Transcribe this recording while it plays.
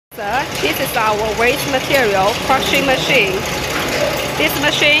answer. This is our waste material crushing machine. This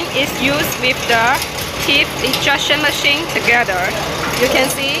machine is used with the tip injection machine together. You can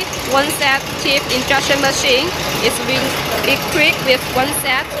see one set tip injection machine is equipped with one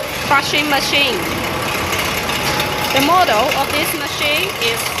set crushing machine. The model of this machine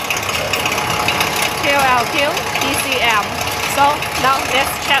is QLQ-DCM. So now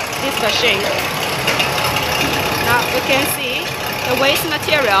let's check this machine. Now you can see the waste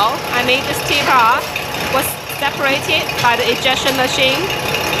material, this T-bar, was separated by the injection machine,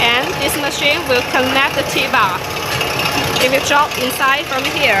 and this machine will connect the T-bar. It will drop inside from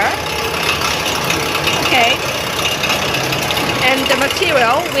here. Okay. And the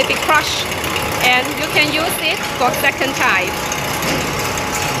material will be crushed, and you can use it for second time.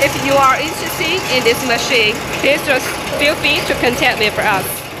 If you are interested in this machine, please just feel free to contact me for us.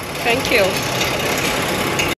 Thank you.